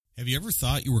Have you ever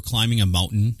thought you were climbing a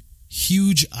mountain?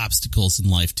 Huge obstacles in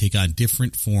life take on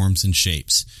different forms and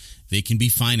shapes. They can be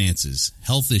finances,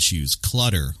 health issues,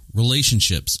 clutter,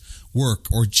 relationships, work,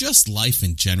 or just life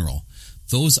in general.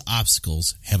 Those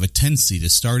obstacles have a tendency to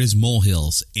start as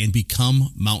molehills and become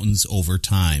mountains over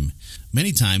time.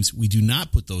 Many times, we do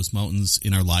not put those mountains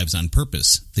in our lives on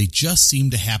purpose. They just seem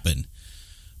to happen.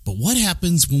 But what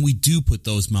happens when we do put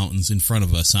those mountains in front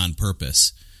of us on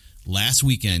purpose? Last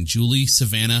weekend, Julie,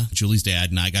 Savannah, Julie's dad,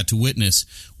 and I got to witness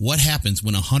what happens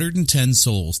when 110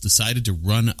 souls decided to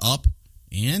run up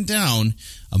and down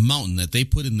a mountain that they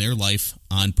put in their life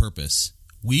on purpose.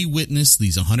 We witnessed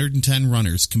these 110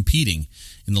 runners competing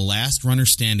in the last runner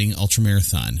standing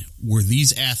ultramarathon, where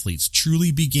these athletes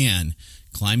truly began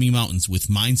climbing mountains with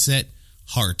mindset,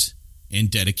 heart, and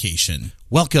dedication.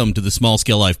 Welcome to the Small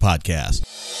Scale Life Podcast.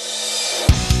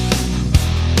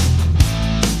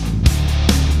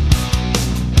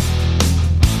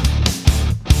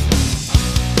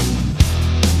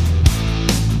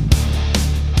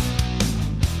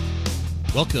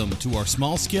 Welcome to our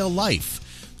Small Scale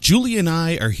Life. Julie and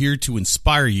I are here to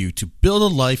inspire you to build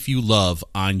a life you love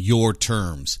on your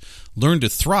terms. Learn to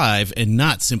thrive and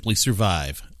not simply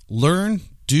survive. Learn,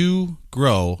 do,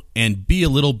 grow, and be a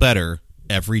little better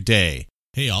every day.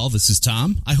 Hey all, this is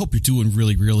Tom. I hope you're doing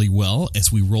really well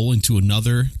as we roll into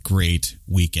another great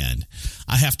weekend.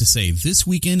 I have to say, this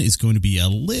weekend is going to be a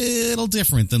little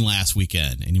different than last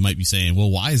weekend. And you might be saying,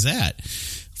 well, why is that?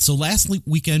 So last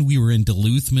weekend, we were in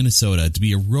Duluth, Minnesota to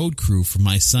be a road crew for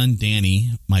my son,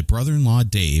 Danny, my brother-in-law,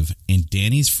 Dave, and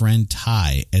Danny's friend,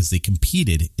 Ty, as they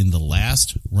competed in the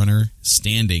last runner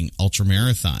standing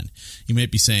ultramarathon. You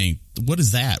might be saying, what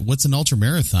is that? What's an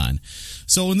ultramarathon?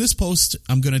 So in this post,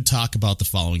 I'm going to talk about the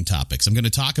following topics. I'm going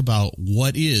to talk about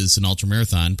what is an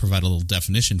ultramarathon, provide a little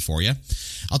definition for you.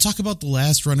 I'll talk about the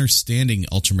last runner standing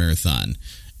ultramarathon,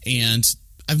 and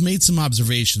I've made some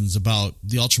observations about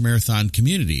the ultramarathon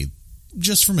community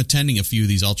just from attending a few of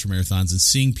these ultramarathons and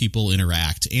seeing people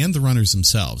interact and the runners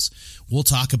themselves. We'll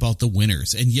talk about the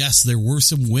winners. And yes, there were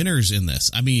some winners in this.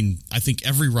 I mean, I think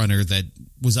every runner that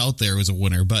was out there was a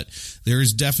winner, but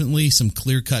there's definitely some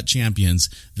clear-cut champions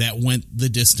that went the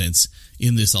distance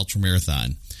in this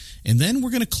ultramarathon. And then we're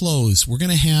going to close. We're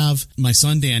going to have my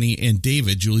son Danny and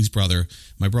David, Julie's brother,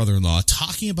 my brother-in-law,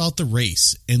 talking about the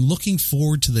race and looking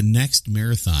forward to the next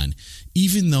marathon,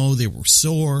 even though they were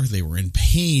sore, they were in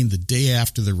pain the day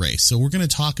after the race. So we're going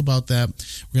to talk about that.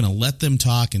 We're going to let them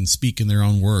talk and speak in their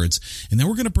own words. And then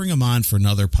we're going to bring them on for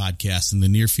another podcast in the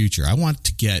near future. I want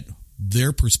to get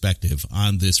their perspective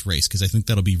on this race because I think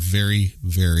that'll be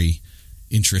very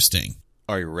interesting.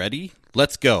 Are you ready?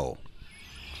 Let's go.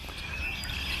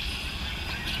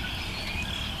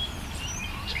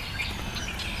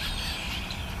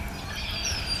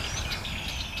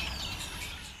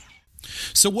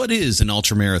 So what is an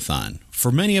ultramarathon?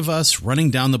 For many of us, running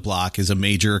down the block is a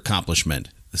major accomplishment.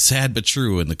 Sad but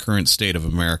true in the current state of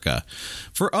America.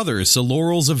 For others, the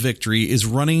laurels of victory is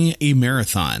running a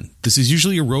marathon. This is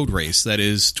usually a road race that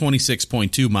is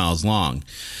 26.2 miles long.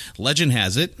 Legend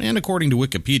has it, and according to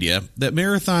Wikipedia, that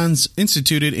marathons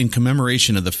instituted in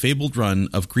commemoration of the fabled run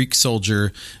of Greek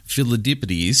soldier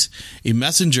Philippides, a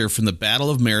messenger from the Battle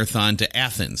of Marathon to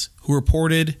Athens, who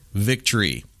reported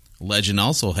victory. Legend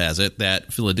also has it that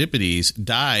Philippides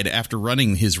died after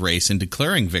running his race and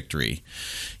declaring victory.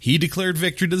 He declared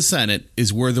victory to the Senate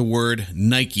is where the word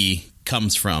Nike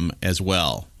comes from as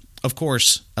well. Of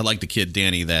course, I like to kid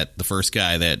Danny that the first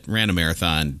guy that ran a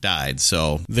marathon died,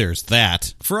 so there's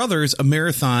that. For others, a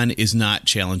marathon is not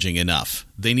challenging enough.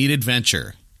 They need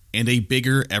adventure and a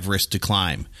bigger Everest to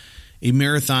climb. A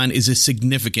marathon is a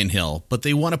significant hill, but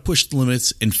they want to push the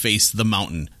limits and face the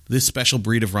mountain. This special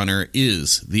breed of runner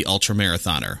is the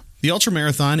ultramarathoner. The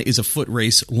ultramarathon is a foot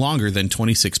race longer than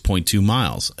 26.2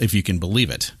 miles, if you can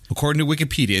believe it. According to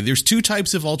Wikipedia, there's two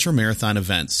types of ultramarathon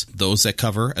events, those that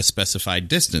cover a specified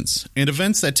distance, and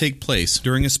events that take place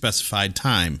during a specified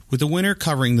time, with the winner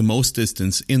covering the most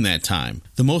distance in that time.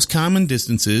 The most common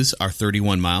distances are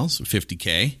 31 miles,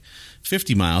 50K,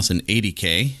 50 miles and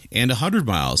 80K, and 100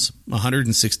 miles,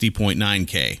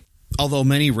 160.9K, although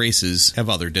many races have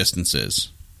other distances.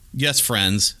 Yes,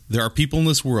 friends, there are people in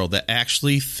this world that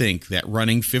actually think that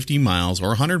running 50 miles or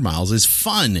 100 miles is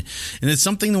fun, and it's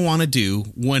something they want to do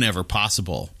whenever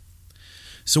possible.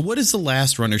 So what is the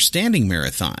last runner standing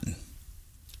marathon?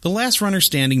 The last runner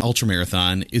standing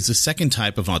ultramarathon is the second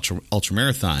type of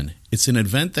ultramarathon. It's an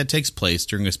event that takes place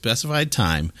during a specified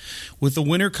time, with the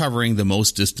winner covering the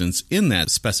most distance in that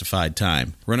specified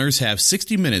time. Runners have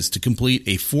 60 minutes to complete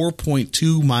a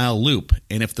 4.2-mile loop,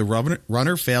 and if the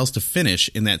runner fails to finish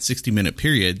in that 60-minute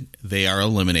period, they are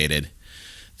eliminated.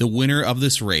 The winner of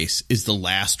this race is the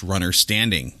last runner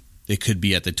standing. It could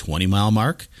be at the 20-mile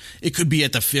mark. It could be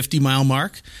at the 50-mile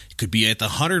mark. It could be at the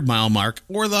 100-mile mark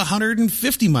or the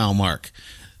 150-mile mark.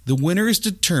 The winner is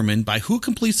determined by who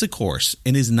completes the course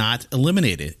and is not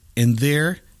eliminated. And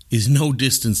there is no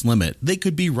distance limit. They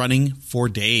could be running for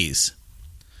days.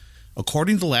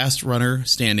 According to the Last Runner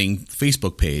Standing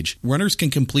Facebook page, runners can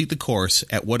complete the course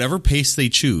at whatever pace they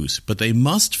choose, but they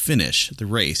must finish the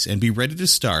race and be ready to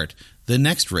start the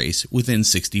next race within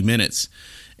 60 minutes.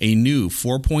 A new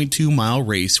 4.2-mile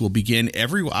race will begin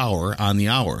every hour on the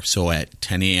hour, so at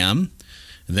 10 a.m.,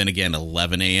 and then again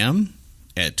 11 a.m.,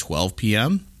 at 12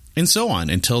 p.m., and so on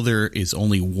until there is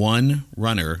only one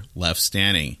runner left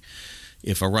standing.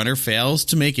 If a runner fails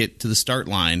to make it to the start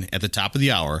line at the top of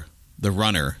the hour, the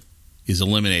runner is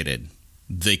eliminated.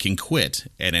 They can quit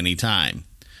at any time.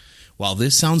 While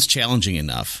this sounds challenging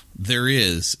enough, there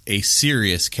is a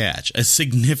serious catch, a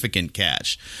significant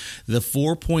catch. The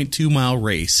 4.2-mile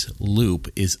race loop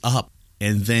is up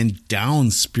and then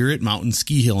down Spirit Mountain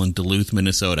Ski Hill in Duluth,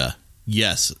 Minnesota.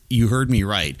 Yes, you heard me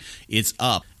right. It's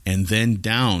up and then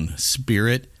down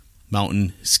Spirit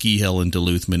Mountain Ski Hill in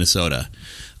Duluth, Minnesota.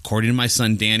 According to my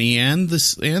son Danny and the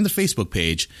Facebook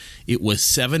page, it was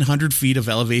 700 feet of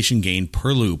elevation gain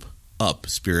per loop up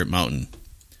Spirit Mountain.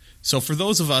 So for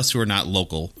those of us who are not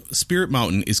local, Spirit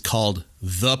Mountain is called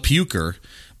the Puker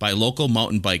by local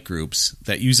mountain bike groups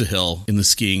that use a hill in the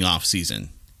skiing off season.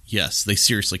 Yes, they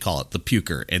seriously call it the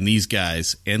Puker, and these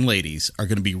guys and ladies are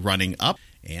going to be running up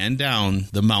and down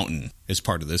the mountain as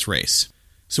part of this race.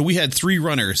 So we had 3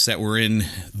 runners that were in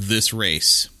this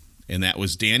race, and that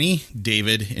was Danny,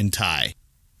 David, and Ty.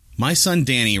 My son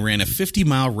Danny ran a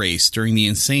 50-mile race during the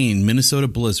insane Minnesota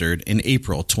blizzard in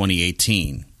April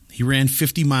 2018. He ran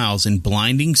 50 miles in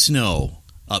blinding snow,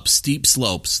 up steep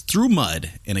slopes, through mud,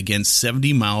 and against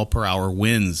 70-mile-per-hour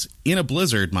winds in a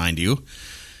blizzard, mind you.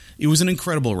 It was an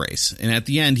incredible race, and at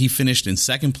the end, he finished in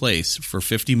second place for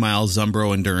 50-mile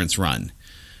Zumbro Endurance Run.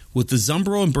 With the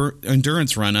Zumbro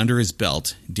Endurance Run under his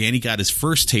belt, Danny got his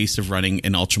first taste of running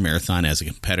an ultramarathon as a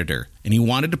competitor, and he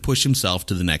wanted to push himself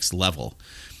to the next level.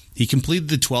 He completed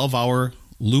the 12-hour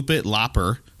Loop It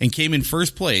Lopper and came in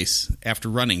first place after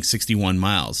running 61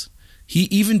 miles. He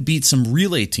even beat some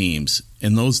relay teams,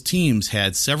 and those teams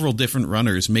had several different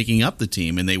runners making up the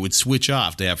team, and they would switch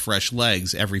off to have fresh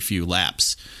legs every few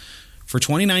laps. For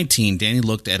 2019, Danny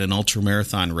looked at an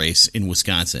ultramarathon race in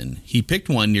Wisconsin. He picked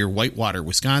one near Whitewater,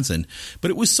 Wisconsin,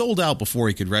 but it was sold out before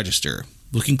he could register.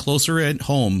 Looking closer at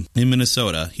home in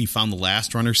Minnesota, he found the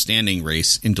Last Runner Standing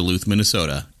race in Duluth,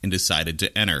 Minnesota, and decided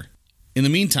to enter. In the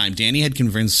meantime, Danny had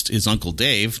convinced his uncle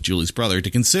Dave, Julie's brother,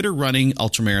 to consider running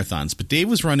ultramarathons, but Dave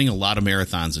was running a lot of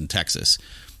marathons in Texas.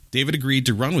 David agreed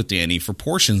to run with Danny for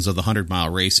portions of the 100-mile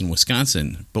race in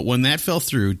Wisconsin, but when that fell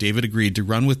through, David agreed to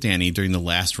run with Danny during the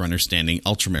Last Runner Standing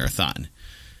ultramarathon.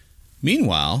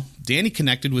 Meanwhile, Danny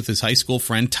connected with his high school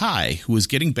friend Ty, who was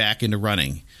getting back into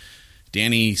running.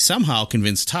 Danny somehow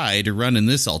convinced Ty to run in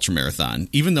this ultramarathon.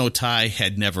 Even though Ty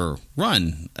had never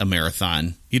run a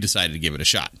marathon, he decided to give it a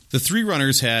shot. The 3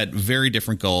 runners had very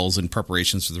different goals and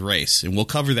preparations for the race, and we'll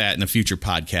cover that in a future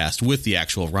podcast with the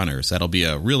actual runners. That'll be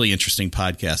a really interesting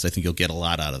podcast. I think you'll get a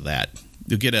lot out of that.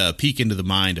 You'll get a peek into the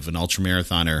mind of an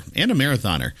ultramarathoner and a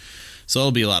marathoner, so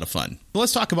it'll be a lot of fun. But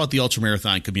let's talk about the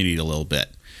ultramarathon community a little bit.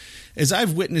 As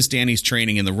I've witnessed Danny's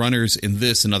training and the runners in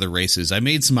this and other races, I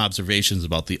made some observations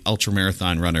about the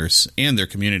ultramarathon runners and their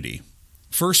community.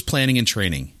 First, planning and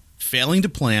training. Failing to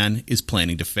plan is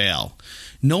planning to fail.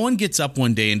 No one gets up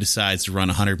one day and decides to run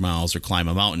 100 miles or climb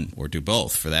a mountain, or do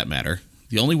both for that matter.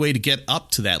 The only way to get up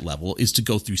to that level is to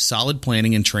go through solid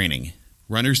planning and training.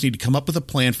 Runners need to come up with a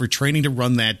plan for training to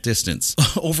run that distance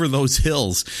over those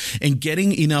hills and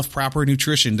getting enough proper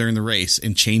nutrition during the race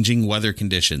and changing weather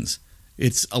conditions.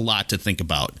 It's a lot to think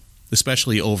about,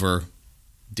 especially over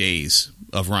days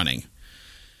of running.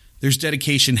 There's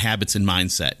dedication, habits, and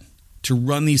mindset. To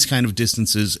run these kind of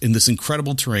distances in this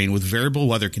incredible terrain with variable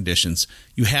weather conditions,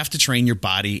 you have to train your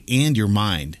body and your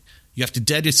mind. You have to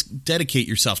dedicate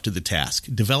yourself to the task,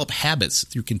 develop habits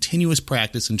through continuous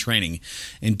practice and training,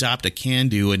 and adopt a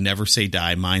can-do and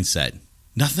never-say-die mindset.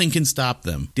 Nothing can stop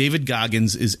them. David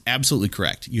Goggins is absolutely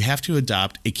correct. You have to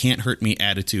adopt a can't-hurt-me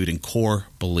attitude and core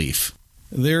belief.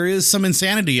 There is some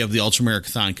insanity of the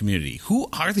ultramarathon community. Who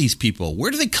are these people?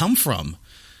 Where do they come from?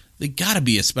 They got to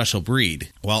be a special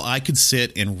breed. While I could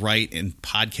sit and write and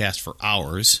podcast for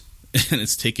hours, and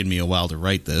it's taken me a while to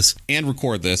write this, and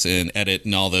record this and edit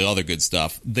and all the other good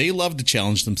stuff, they love to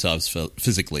challenge themselves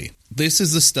physically. This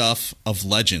is the stuff of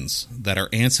legends that our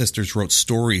ancestors wrote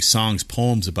stories, songs,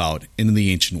 poems about in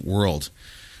the ancient world.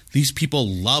 These people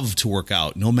love to work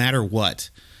out no matter what.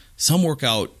 Some work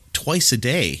out twice a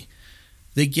day.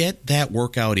 They get that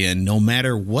workout in no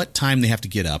matter what time they have to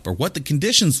get up or what the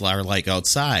conditions are like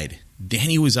outside.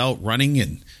 Danny was out running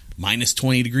in minus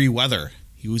 20-degree weather.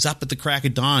 He was up at the crack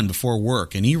of dawn before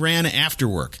work, and he ran after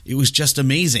work. It was just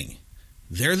amazing.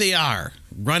 There they are,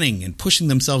 running and pushing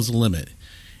themselves to the limit.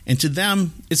 And to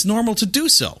them, it's normal to do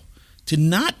so. To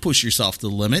not push yourself to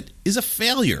the limit is a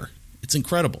failure. It's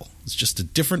incredible. It's just a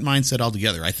different mindset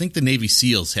altogether. I think the Navy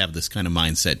SEALs have this kind of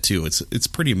mindset too. It's a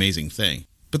pretty amazing thing.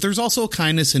 But there's also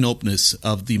kindness and openness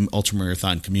of the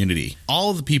ultramarathon community.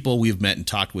 All of the people we've met and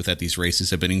talked with at these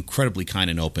races have been incredibly kind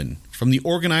and open. From the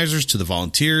organizers to the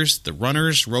volunteers, the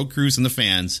runners, road crews, and the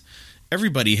fans,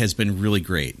 everybody has been really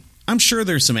great. I'm sure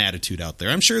there's some attitude out there.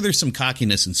 I'm sure there's some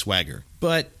cockiness and swagger.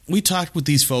 But we talked with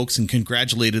these folks and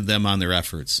congratulated them on their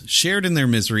efforts, shared in their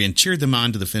misery, and cheered them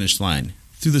on to the finish line.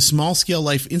 Through the Small Scale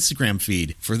Life Instagram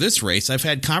feed for this race, I've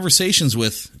had conversations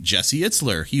with Jesse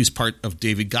Itzler. He was part of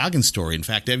David Goggins' story. In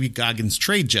fact, David Goggins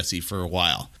traded Jesse for a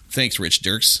while. Thanks, Rich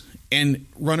Dirks. And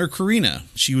runner Karina.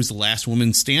 She was the last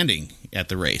woman standing at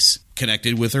the race.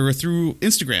 Connected with her through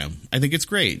Instagram. I think it's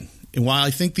great. And while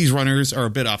I think these runners are a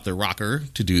bit off their rocker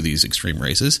to do these extreme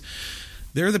races,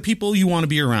 they're the people you want to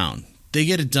be around. They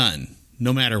get it done,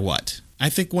 no matter what.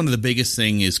 I think one of the biggest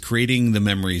things is creating the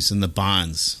memories and the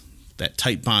bonds, that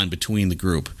tight bond between the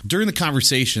group. During the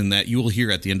conversation that you will hear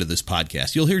at the end of this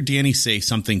podcast, you'll hear Danny say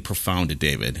something profound to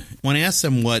David. When I asked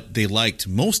them what they liked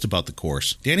most about the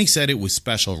course, Danny said it was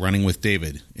special running with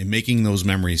David and making those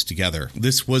memories together.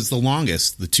 This was the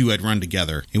longest the two had run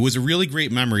together. It was a really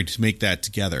great memory to make that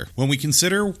together. When we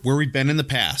consider where we've been in the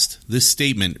past, this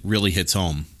statement really hits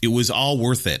home. It was all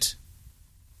worth it.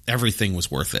 Everything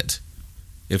was worth it.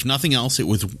 If nothing else, it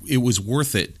was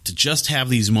worth it to just have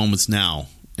these moments now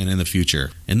and in the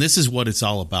future. And this is what it's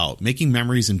all about, making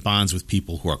memories and bonds with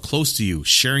people who are close to you,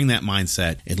 sharing that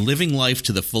mindset, and living life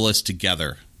to the fullest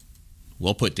together.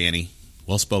 Well put, Danny.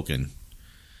 Well spoken.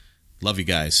 Love you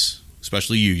guys,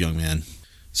 especially you, young man.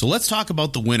 So let's talk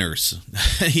about the winners.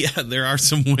 Yeah, there are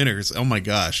some winners. Oh my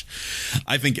gosh.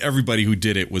 I think everybody who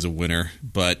did it was a winner,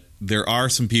 but there are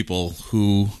some people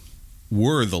who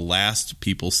were the last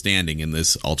people standing in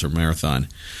this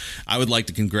ultramarathon. I would like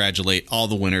to congratulate all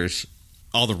the winners,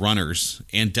 all the runners,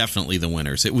 and definitely the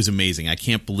winners. It was amazing. I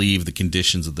can't believe the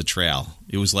conditions of the trail.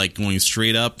 It was like going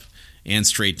straight up and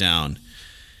straight down.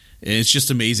 And it's just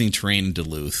amazing terrain in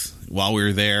Duluth. While we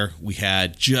were there, we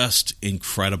had just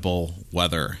incredible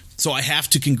weather. So I have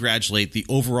to congratulate the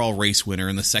overall race winner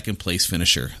and the second place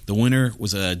finisher. The winner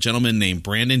was a gentleman named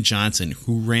Brandon Johnson,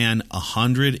 who ran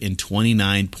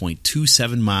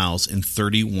 129.27 miles in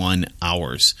 31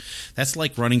 hours. That's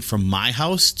like running from my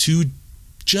house to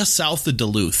just south of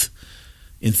Duluth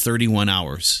in 31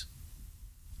 hours.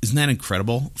 Isn't that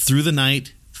incredible? Through the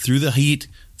night, through the heat,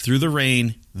 through the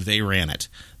rain, they ran it.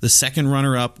 The second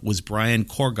runner-up was Brian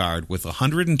Korgard with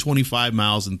 125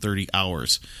 miles in 30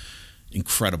 hours.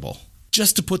 Incredible.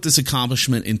 Just to put this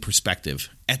accomplishment in perspective,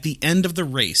 at the end of the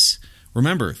race,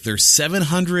 remember, there's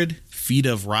 700 feet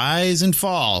of rise and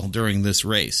fall during this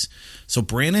race. So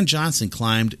Brandon Johnson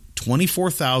climbed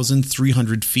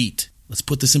 24,300 feet. Let's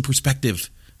put this in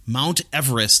perspective. Mount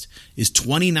Everest is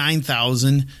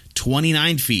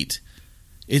 29,029 feet.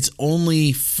 It's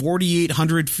only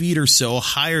 4,800 feet or so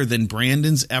higher than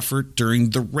Brandon's effort during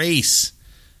the race.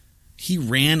 He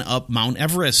ran up Mount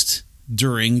Everest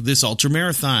during this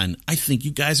ultramarathon. I think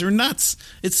you guys are nuts.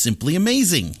 It's simply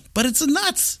amazing. But it's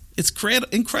nuts. It's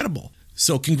incredible.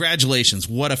 So congratulations.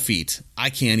 What a feat. I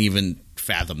can't even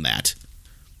fathom that.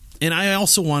 And I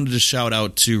also wanted to shout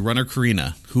out to runner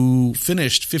Karina, who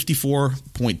finished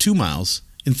 54.2 miles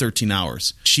in 13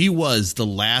 hours. She was the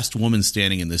last woman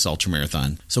standing in this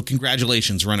ultramarathon. So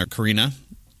congratulations, runner Karina.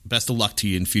 Best of luck to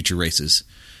you in future races.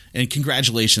 And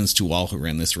congratulations to all who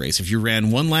ran this race. If you ran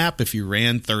one lap, if you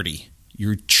ran 30,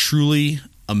 you're truly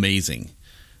amazing.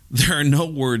 There are no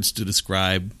words to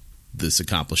describe this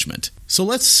accomplishment. So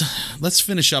let's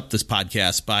finish up this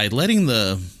podcast by letting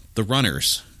the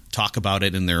runners talk about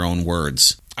it in their own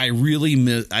words. I really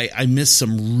missed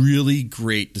some really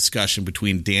great discussion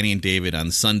between Danny and David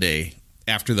on Sunday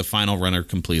after the final runner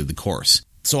completed the course.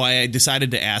 So I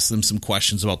decided to ask them some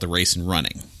questions about the race and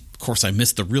running. Of course, I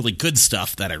missed the really good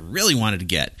stuff that I really wanted to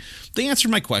get. They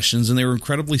answered my questions, and they were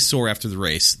incredibly sore after the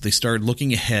race. They started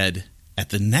looking ahead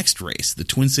at the next race, the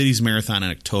Twin Cities Marathon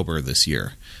in October of this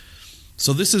year.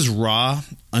 So this is raw,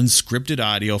 unscripted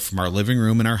audio from our living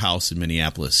room in our house in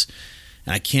Minneapolis.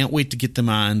 And I can't wait to get them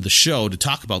on the show to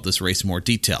talk about this race in more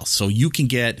detail, so you can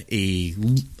get a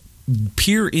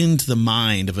peer into the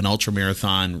mind of an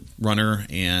ultramarathon runner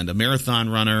and a marathon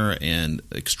runner and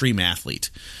extreme athlete.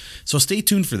 So stay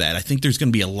tuned for that. I think there's going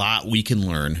to be a lot we can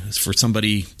learn for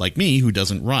somebody like me who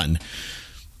doesn't run.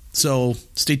 So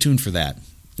stay tuned for that.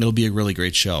 It'll be a really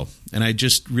great show. And I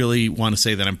just really want to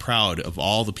say that I'm proud of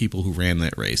all the people who ran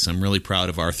that race. I'm really proud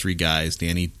of our 3 guys,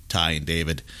 Danny, Ty, and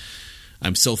David.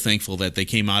 I'm so thankful that they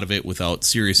came out of it without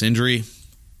serious injury.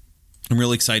 I'm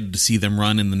really excited to see them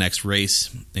run in the next race,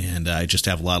 and I just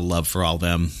have a lot of love for all of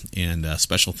them. And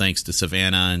special thanks to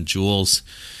Savannah and Jules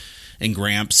and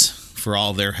Gramps for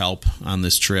all their help on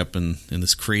this trip and in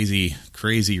this crazy,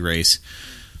 crazy race.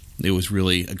 It was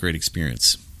really a great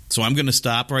experience. So I'm going to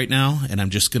stop right now, and I'm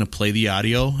just going to play the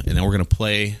audio, and then we're going to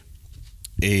play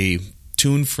a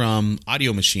tune from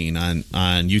Audio Machine on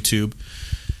YouTube.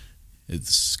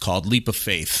 It's called Leap of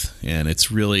Faith, and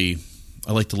it's really...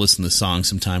 I like to listen to the song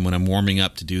sometime when I'm warming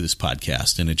up to do this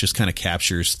podcast, and it just kind of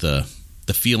captures the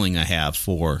feeling I have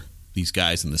for these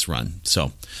guys in this run.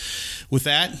 So with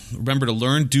that, remember to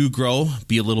learn, do, grow,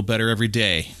 be a little better every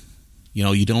day. You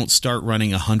know, you don't start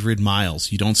running 100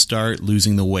 miles. You don't start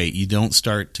losing the weight. You don't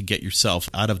start to get yourself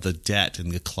out of the debt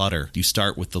and the clutter. You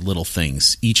start with the little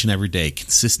things each and every day,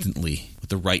 consistently, with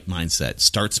the right mindset.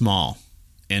 Start small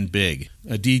and big.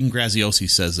 Dean Graziosi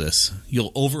says this: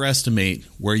 you'll overestimate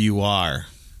where you are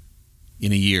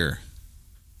in a year,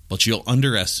 but you'll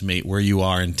underestimate where you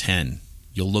are in 10.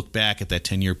 You'll look back at that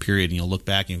 10-year period, and you'll look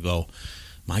back and go,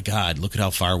 my God, look at how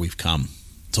far we've come.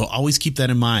 So always keep that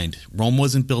in mind. Rome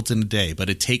wasn't built in a day, but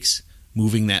it takes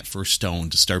moving that first stone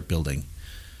to start building.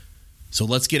 So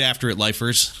let's get after it,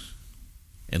 lifers,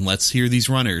 and let's hear these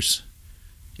runners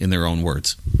in their own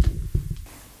words.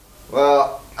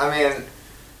 Well, I mean,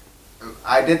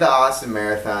 I did the Austin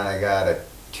Marathon. I got a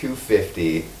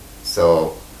 250.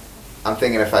 So I'm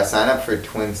thinking if I sign up for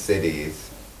Twin Cities,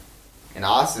 an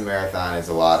Austin Marathon is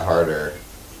a lot harder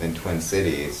than Twin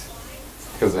Cities.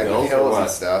 Because Like the hills and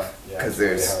stuff. Because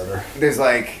Yeah, there's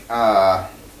like,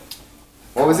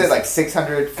 what was it, like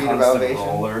 600 feet of elevation?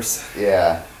 Rollers.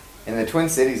 Yeah. And the Twin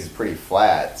Cities is pretty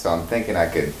flat, so I'm thinking I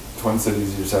could, Twin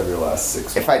Cities, you just have your last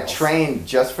 6 if I miles. trained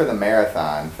just for the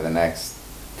marathon for the next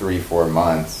 3-4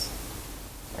 months,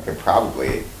 I could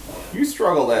probably... You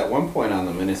struggled at one point on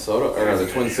the Minnesota or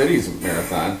the Twin Cities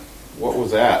marathon. What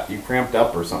was that? You cramped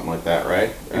up or something like that,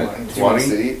 right? At Twin 20?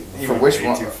 City? He For went which way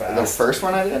one? too fast. The first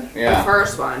one I did? The Yeah.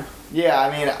 first one. Yeah,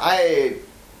 I mean, I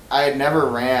had never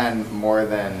ran more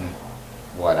than,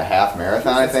 what, a half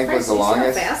marathon, I think, was the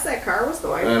longest. How fast that car was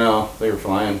going. Uh, I know. They were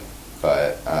flying.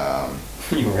 But,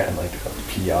 You ran like a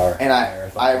PR. and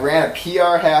I ran a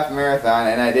PR half marathon,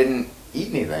 and I didn't eat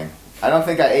anything. I don't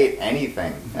think I ate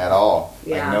anything at all.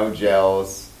 Yeah. Like, no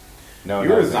gels, no You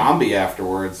were a nothing. zombie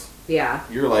afterwards. Yeah.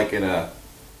 You were like in a...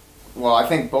 Well, I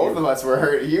think both of us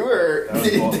were. You were. That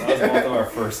was both of our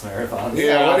first marathons.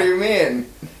 Yeah, what do you mean?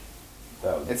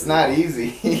 That was It's brutal. not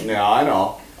easy. Yeah, I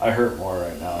know. I hurt more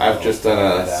right now. I've just done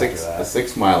Right a after six that. a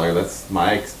 6 miler. That's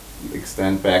my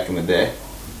extent back in the day.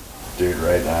 Dude,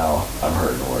 right now, I'm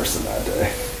hurting worse than that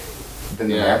day. Than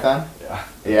the Yeah. marathon? Yeah.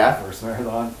 Yeah? First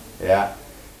marathon. Yeah.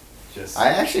 Just. I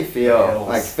actually feel, Hills.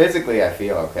 like, physically I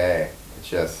feel okay. It's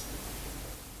just...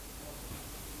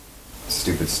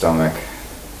 Stupid stomach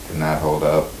did not hold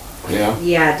up. Yeah.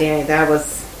 Yeah, Danny, that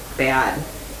was bad.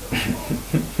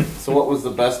 So what was the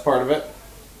best part of it?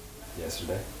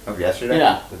 Yesterday. Of yesterday?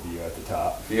 Yeah. The view at the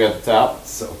top. You got the top.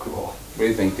 So cool. What do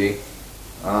you think, D?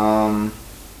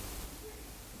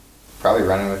 Probably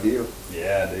running with you.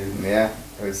 Yeah, dude. Yeah,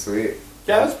 it was sweet.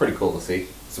 Yeah, that's pretty cool to see.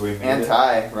 So we made And it.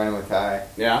 Ty, running with Ty.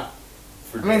 Yeah.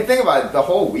 For I mean, think about it, the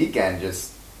whole weekend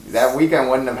that weekend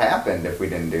wouldn't have happened if we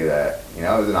didn't do that. You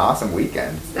know, it was an awesome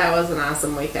weekend. That was an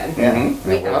awesome weekend. Yeah. Mhm. And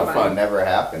Weekend Alpha fun. never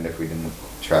happened if we didn't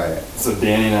try it. So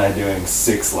Danny and I doing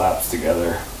 6 laps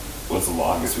together was the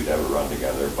longest we'd ever run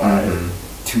together by Mhm.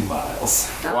 2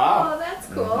 miles. Wow. Oh, that's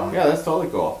cool. Yeah, that's totally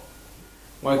cool.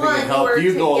 Well, I think Well, it and helped you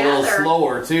you were go a little together.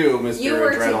 slower too, Mr. You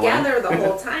were Adrenaline. together the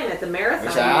whole time at the marathon.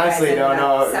 Which You I guys honestly ended don't up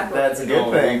know if separate. that's a good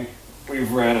No. thing.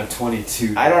 We've ran a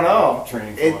 22. I don't know.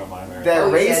 Training for It, one of my marathons. that Oh,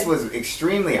 you race did? was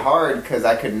extremely hard because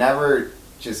I could never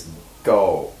just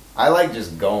go. I like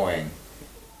just going.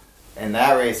 In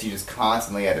that race, you just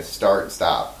constantly had to start,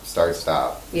 stop.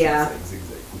 Yeah. Zig, zig,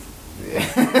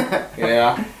 zig.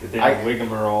 Yeah. The damn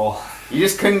rigmarole. You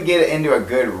just couldn't get into a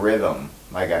good rhythm.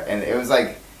 And it was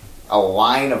like a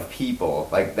line of people,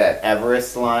 like that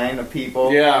Everest line of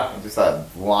people. Yeah. Just a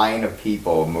line of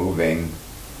people moving.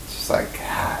 It's just like,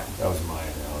 God. That was my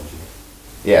analogy.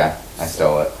 Yeah, I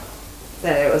stole it.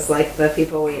 That it was like the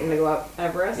people waiting to go up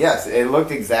Everest. Yes, it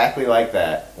looked exactly like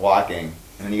that, walking.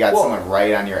 and then you got someone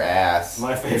right on your ass.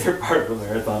 My favorite part of the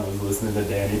marathon was listening to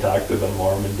Danny talk to the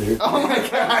Mormon dude Oh my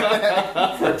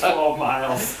god! for 12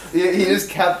 miles. He just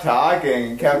kept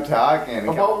talking and kept talking.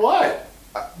 About what?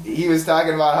 He was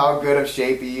talking about how good of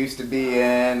shape he used to be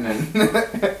in, and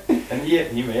And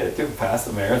he made it to past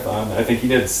the marathon. I think he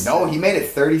did. no, he made it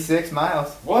 36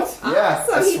 miles. What? Yeah,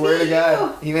 Awesome, I he swear to beat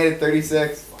God, he made it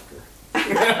 36.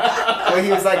 Well,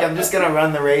 he was like, I'm just gonna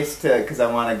run the race because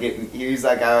I want to get. He was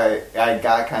like, I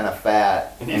got kind of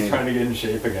fat, And he's trying to get in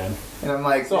shape again. and I'm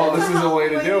like, So this is the way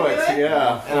to do it.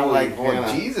 Yeah. and I'm like, well,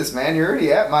 Holy Jesus, man, you're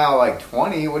already at mile like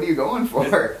 20. What are you going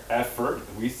for? At first,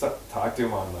 we talked to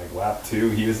him on like lap 2.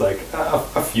 He was like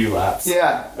a few laps.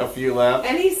 Yeah, A few laps.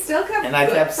 And he still kept. And I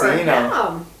good kept for seeing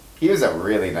him. He was a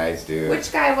really nice dude.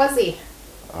 Which guy was he?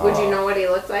 Would you know what he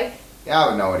looked like? Yeah, I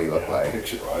would know what he looked like.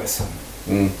 Picture wise,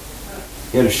 Mm.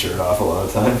 he had his shirt off a lot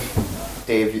of time.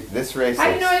 Dave, this race. How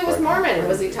do you know he was looks Mormon? fucking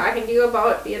Was he talking to you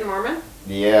about being Mormon?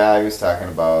 Yeah, he was talking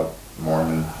about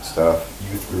Mormon stuff.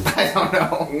 Youth group. I don't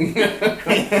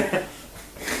know.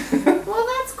 Well,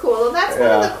 that's cool. That's one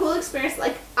of Yeah. the cool experiences.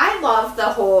 Like, I love the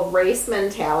whole race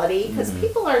mentality because Mm-hmm.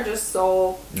 people are just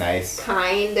so Nice.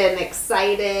 kind and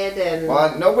excited and.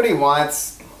 Well, everybody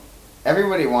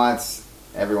wants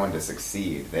everyone to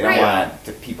succeed. They don't Right.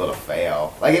 want people to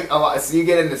fail. Like, so you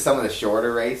get into some of the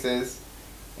shorter races,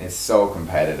 and it's so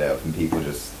competitive, and people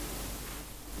just,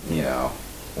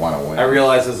 want to win. I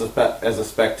realize as a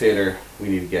spectator, we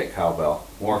need to get cowbell.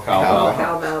 More cowbell.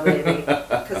 Cowbell, baby.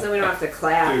 Because then we don't have to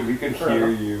clap. Dude, we could for- hear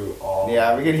you all.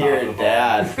 Yeah, we could hear top your of the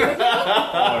dad. volume.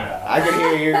 Oh yeah. I could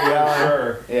hear you yelling.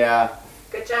 Sure. Yeah.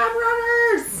 Good job,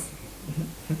 runners!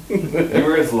 You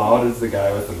were as loud as the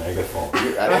guy with the megaphone.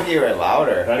 I think you were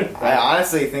louder. That- I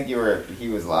honestly think he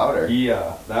was louder.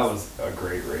 That was a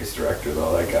great race director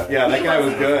though. That guy. Yeah, that guy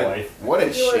was His good. wife. What a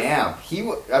He was- champ.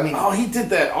 Oh, he did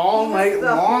that all night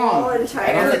The whole long. I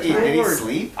entire don't think did he time.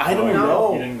 sleep? I don't Oh,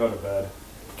 know. He didn't go to bed.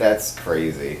 That's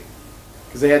crazy.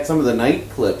 Because they had some of the night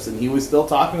clips, and he was still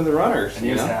talking to the runners. And he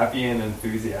you was know? happy and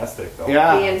enthusiastic though.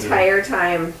 Yeah. The entire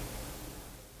time.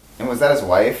 And was that his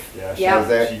wife? Yeah. Yeah. Was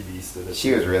there? She beasted it.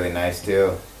 She was really nice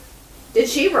too. Did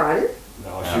she run?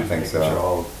 No, I she don't was think making so.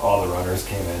 sure all the runners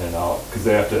came in and out because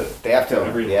they have to. They have to,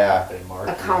 Every yeah. lap they mark.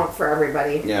 Account for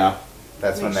everybody. Yeah.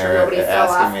 That's Make when sure they were nobody fell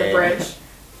asking off me. the bridge.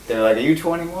 They're like, "Are you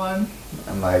 21?"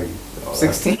 I'm like, Oh,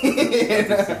 16.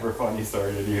 That's a super funny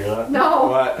story. Did you hear that? No.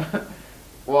 What?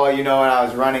 Well, when I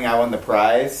was running, I won the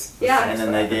prize. Yeah. And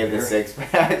then they gave the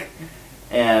 6-pack.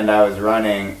 And I was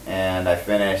running, and I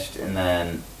finished, and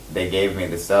then they gave me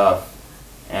the stuff.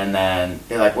 And then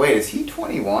they're like, "Wait, is he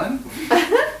 21?"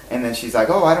 And then she's like,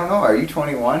 "Oh, I don't know. Are you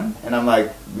 21?" And I'm like,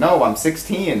 "No, I'm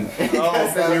 16." Oh,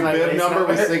 because your my bib race number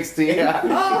was 16? Yeah. Oh.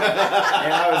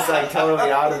 And I was like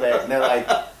totally out of it. And they're like,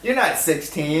 "You're not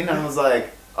 16." I was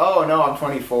like, "Oh no, I'm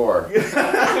 24."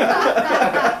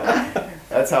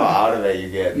 That's how out of it you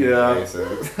get. In Yeah.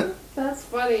 races. That's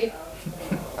funny.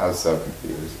 I was so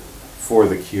confused. For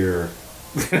the cure.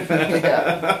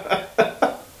 Yeah.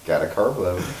 Got a carb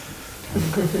load.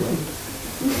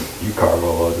 You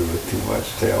carbo loaded with too much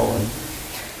tailwind.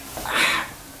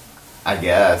 I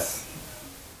guess.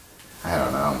 I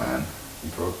don't know, man. You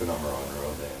broke the number one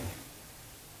rule, Danny.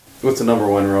 What's the number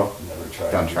one rule? Never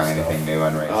try. Don't new try stuff. anything new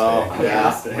on race Oh, day.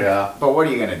 yeah. Yeah. But what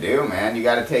are you gonna do, man? You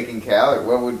gotta take in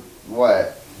calories.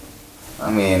 What?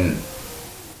 I mean,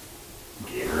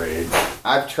 Gatorade.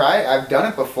 I've done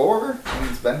it before, and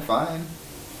it's been fine.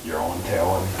 Your own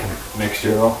tailwind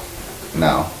mixture, though.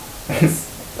 No.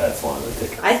 That's one of the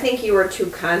tickets. I think you were too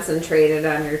concentrated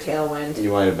on your tailwind.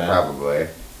 You might have been. Probably.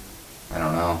 I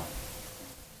don't know.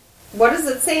 What does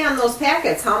it say on those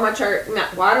packets? How much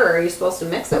water are you supposed to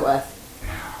mix it with?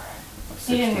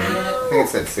 You didn't read I it. think it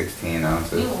said 16 You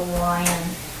ounces. lion.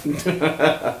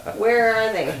 Where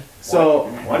are they? So,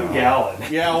 1 gallon.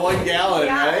 yeah, 1 gallon,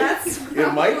 Yeah, right? that's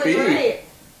It might probably be. right.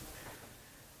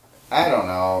 I don't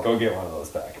know. Go get one of those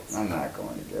packets. I'm not going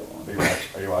to get Are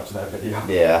one. you watching that video?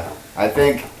 Yeah. I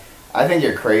think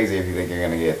you're crazy if you think you're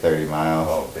gonna get 30 miles.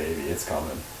 Oh, baby, it's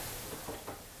coming.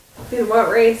 In what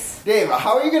race? Dave,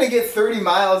 how are you gonna get 30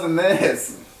 miles in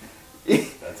this?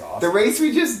 That's awesome. The race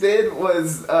we just did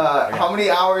was how many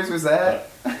hours was that?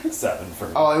 7 for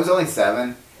me. Oh, it was only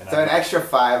 7. And So I- an extra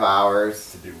 5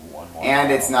 hours, to do one more. and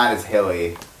mile. it's not as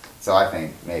hilly. So I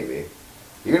think maybe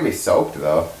you're gonna be soaked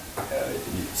though.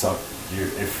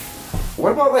 If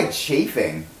What about like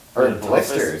chafing or for the toughest-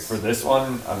 blisters? For this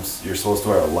one, you're supposed to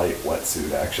wear a light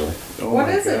wetsuit. Actually, Oh What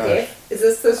my is it, gosh. Dave?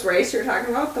 Is this race you're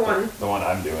talking about? The one? the one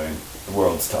I'm doing, the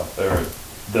world's tough. Or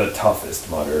the toughest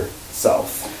mudder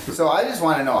south. So I just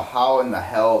want to know how in the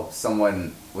hell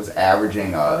someone was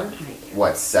averaging a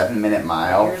 7-minute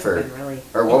mile Yours for, have been really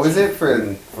or what was it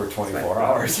for? For 24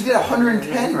 hours. She did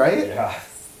 110, right? Yeah.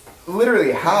 Literally,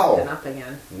 been how? up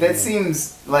again. That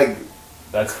seems like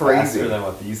That's Crazy. faster than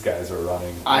what these guys are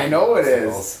running. I know it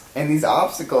Obstacles. is, and these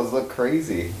obstacles look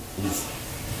crazy.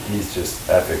 He's just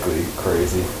epically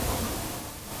crazy.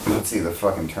 Let's see the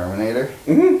fucking Terminator.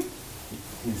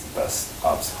 He's the best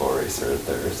obstacle racer that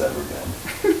there's ever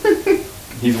been.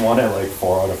 He's won it like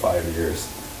 4 out of 5 years.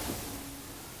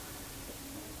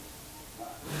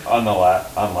 On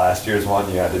last year's one,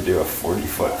 you had to do a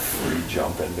 40-foot free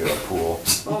jump into a pool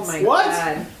Oh my What?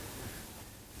 god.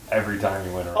 every time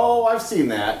you went around. Oh, I've seen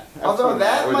that. I've Although seen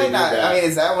that where they might do not. that. I mean,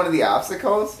 is that one of the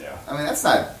obstacles? Yeah. I mean, that's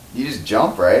not. You just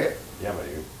jump, right? Yeah, but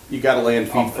you you got to land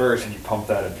feet pump first. and you pump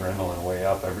that adrenaline way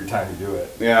up every time you do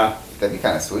it. Yeah. That'd be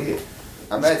kind of sweet.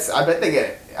 I bet they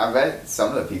get. I bet some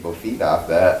of the people feed off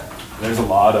that. There's a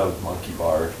lot of monkey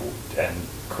bar and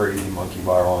crazy monkey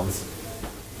bar ones.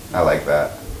 I like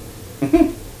that.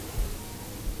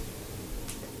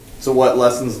 So, what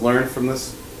lessons learned from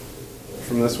this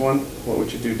one? What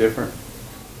would you do different?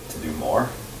 To do more.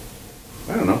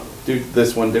 I don't know. Do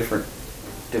this one different.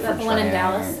 Different the one in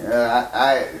training.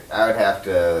 Dallas? I would have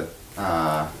to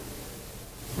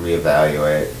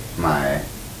reevaluate my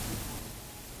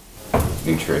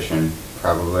nutrition,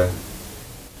 probably.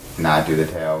 Not do the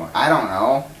tail. I don't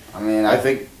know. I mean, I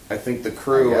think the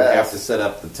crew I would have guess. to set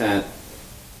up the tent,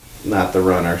 not the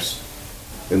runners,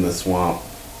 in the swamp.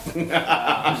 Shut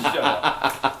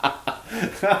up.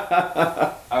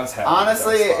 I was happy.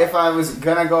 honestly, with that spot. if I was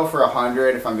gonna go for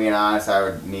 100, if I'm being honest, I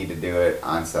would need to do it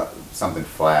on something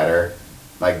flatter,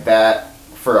 like that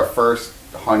for a first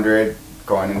 100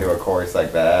 going into a course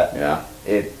like that. Yeah.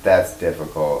 That's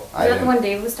difficult. Is that the one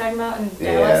Dave was talking about in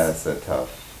Yeah, Dallas? that's a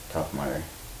tough mudder.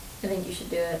 I think you should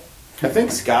do it. I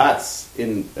think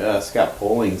Scott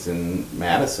Polling's in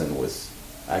Madison was.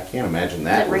 I can't imagine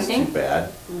that Is it was raining? too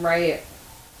bad. Right.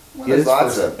 There's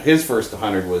lots of. His first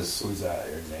 100 was Who's that?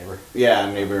 Your neighbor?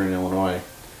 neighbor in Illinois.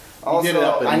 Also, did it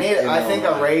up in- I in think a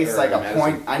Illinois, race or like a Madison.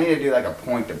 point. I need to do like a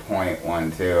point-to-point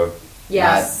one too.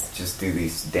 Yes. Not just do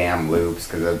these damn loops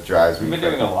because it drives me. We've been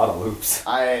doing freaking- a lot of loops.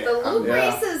 The loop yeah.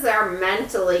 races are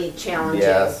mentally challenging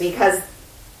Yes. because,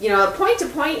 point to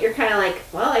point, you're kind of like,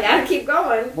 well, I gotta keep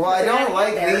going. Well, I gotta don't get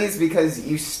like there. these because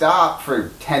you stop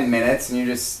for 10 minutes and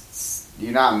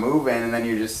you're not moving and then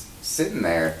you're just sitting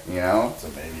there. So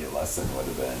maybe a lesson would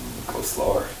have been go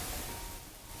slower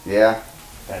Yeah.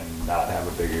 and not have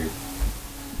a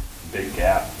big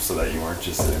gap so that you weren't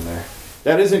just sitting there.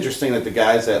 That is interesting that the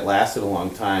guys that lasted a long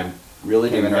time really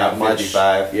Came didn't in have around much.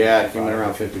 55. Yeah, it came in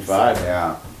around 55.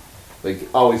 Yeah. They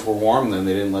always were warm then.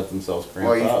 They didn't let themselves cramp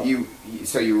Well, up.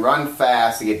 so you run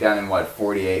fast to get done in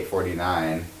 48,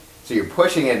 49. So you're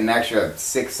pushing it an extra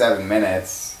 6-7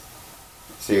 minutes.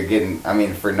 So you're getting,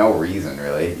 for no reason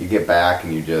really. You get back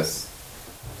and you just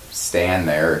stand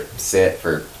there, sit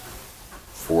for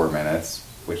 4 minutes,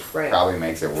 which Right. probably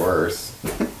makes it worse.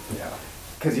 Yeah.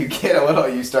 Because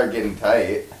you start getting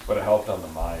tight. But it helped on the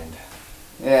mind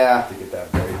Yeah. to get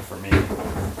that break for me.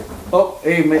 Oh,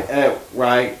 hey,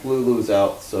 Rye, Lulu's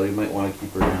out, so you might want to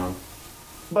keep her down.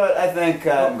 But I think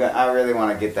I really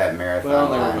want to get that marathon Well,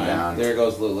 never line mind. down. There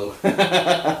goes Lulu.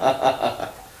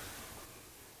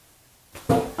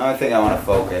 I think I want to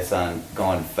focus on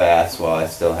going fast while I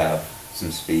still have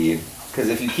some speed. Because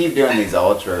if you keep doing these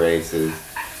ultra races,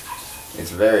 it's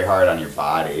very hard on your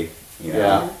body.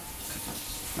 Yeah.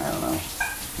 I don't know.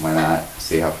 Why not?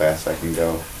 See how fast I can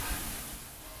go.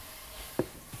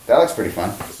 That looks pretty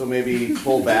fun. So maybe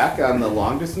pull back on the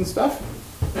long distance stuff?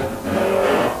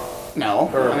 No.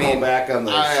 Or pull back on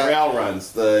the I- trail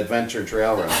runs, the adventure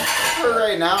trail runs. For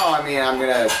right now, I'm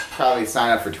going to probably sign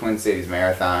up for Twin Cities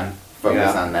Marathon.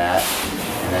 Focus Yeah. on that.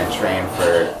 And then train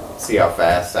see how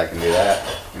fast I can do that.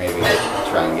 Maybe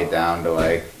try and get down to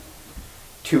like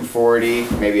 240,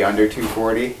 maybe under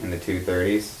 240 in the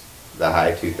 230s, the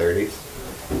high 230s.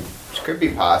 Which could be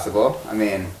possible.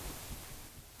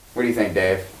 What do you think,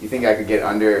 Dave? You think I could get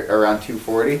around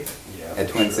 240 Yeah. at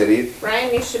Twin Cities?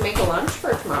 Ryan, you should make a lunch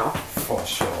for tomorrow. For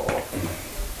sure.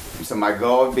 So my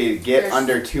goal would be to get There's-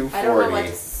 under I don't know 240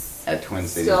 what's at Twin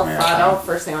Cities still Marathon. thought out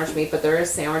for sandwich meat, but there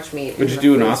is sandwich meat. What'd in you the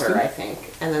do in freezer, Austin? I think,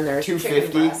 and then there's 250.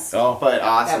 chicken breast Oh. But that we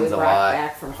Austin's a brought lot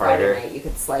back from Friday harder. night. You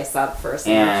could slice up for a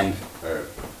sandwich. And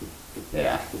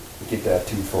yeah. Get that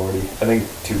 240. I think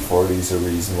 240 is a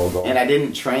reasonable goal. And I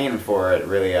didn't train for it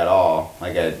really at all.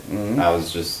 Like I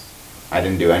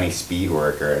didn't do any speed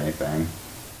work or anything.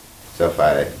 So if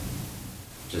I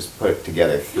just put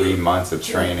together 3 months of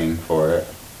training for it,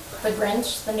 The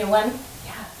Grinch, the new one.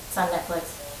 Yeah, it's on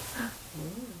Netflix.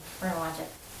 We're gonna watch it.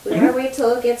 We gotta wait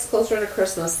till it gets closer to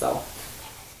Christmas, though.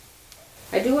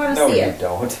 I do want to No, see you it.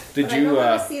 don't. Did But I you? don't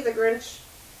want to see the Grinch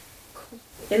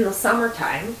in the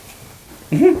summertime.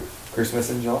 Christmas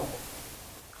in July?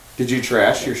 Did you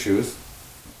trash your shoes?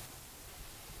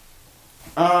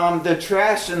 They're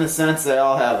trashed in the sense they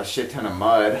all have a shit ton of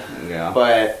mud. Yeah.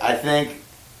 But I think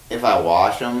if I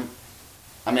wash them,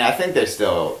 I mean, I think they're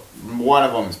still. One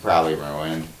of them's probably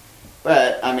ruined.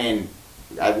 But, I mean,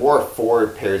 I wore 4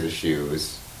 pairs of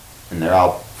shoes, and they're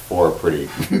all 4 pretty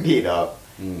beat up.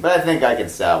 But I think I can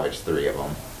salvage 3 of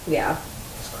them. Yeah,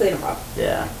 just clean them up.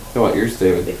 Yeah. What yours,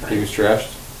 David? Be fine. He was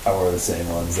trashed. I wore the same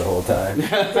ones the whole time.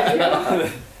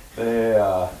 They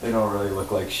don't really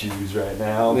look like shoes right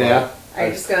now. But Yeah. Are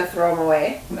you just gonna throw them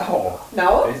away? No.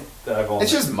 No.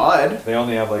 It's just mud. They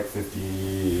only have like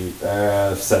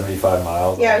 75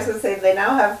 miles. Yeah, I on was them, gonna say they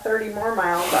now have 30 more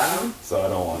miles on them. so I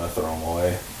don't want to throw them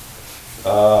away.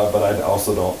 But I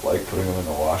also don't like putting them in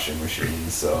the washing machine,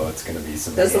 so it's gonna be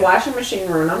some. Does the washing machine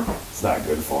ruin them? It's not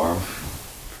good for them.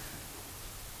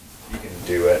 You can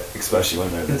do it, especially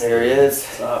when they're this. There he is.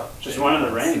 What's up? Just run in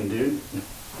the rain, dude.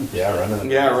 Yeah, running.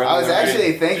 The Yeah, right. I was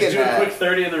actually thinking Just do a that. quick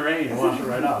 30 in the rain and wash it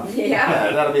right off. Yeah,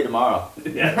 Yeah. that'll be tomorrow.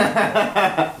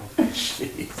 Yeah.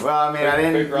 Well, I mean, I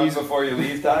Quick didn't run use. before you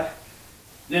leave, Ty.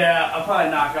 Yeah, I'll probably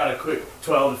knock out a quick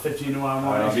 12 to 15 tomorrow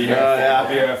morning. I'll be here. I'll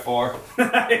be here at 4.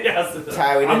 Yes.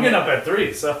 Ty, we I'm didn't- getting up at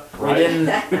 3, so We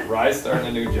didn't. Rye's starting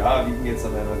a new job. You can get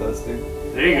some in with us, dude.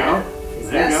 there you Yeah. go. He's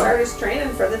There you gotta go. start his training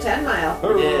for the 10 mile.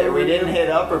 We didn't hit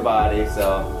upper body,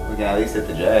 so we can at least hit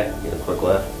the J. Get a quick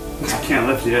lift. I can't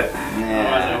lift yet. Otherwise I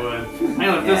Yeah. would. I can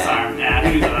lift this Yeah. arm. Yeah, I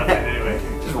can use the left hand anyway.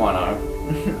 Just one arm.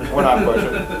 We're not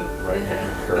pushing.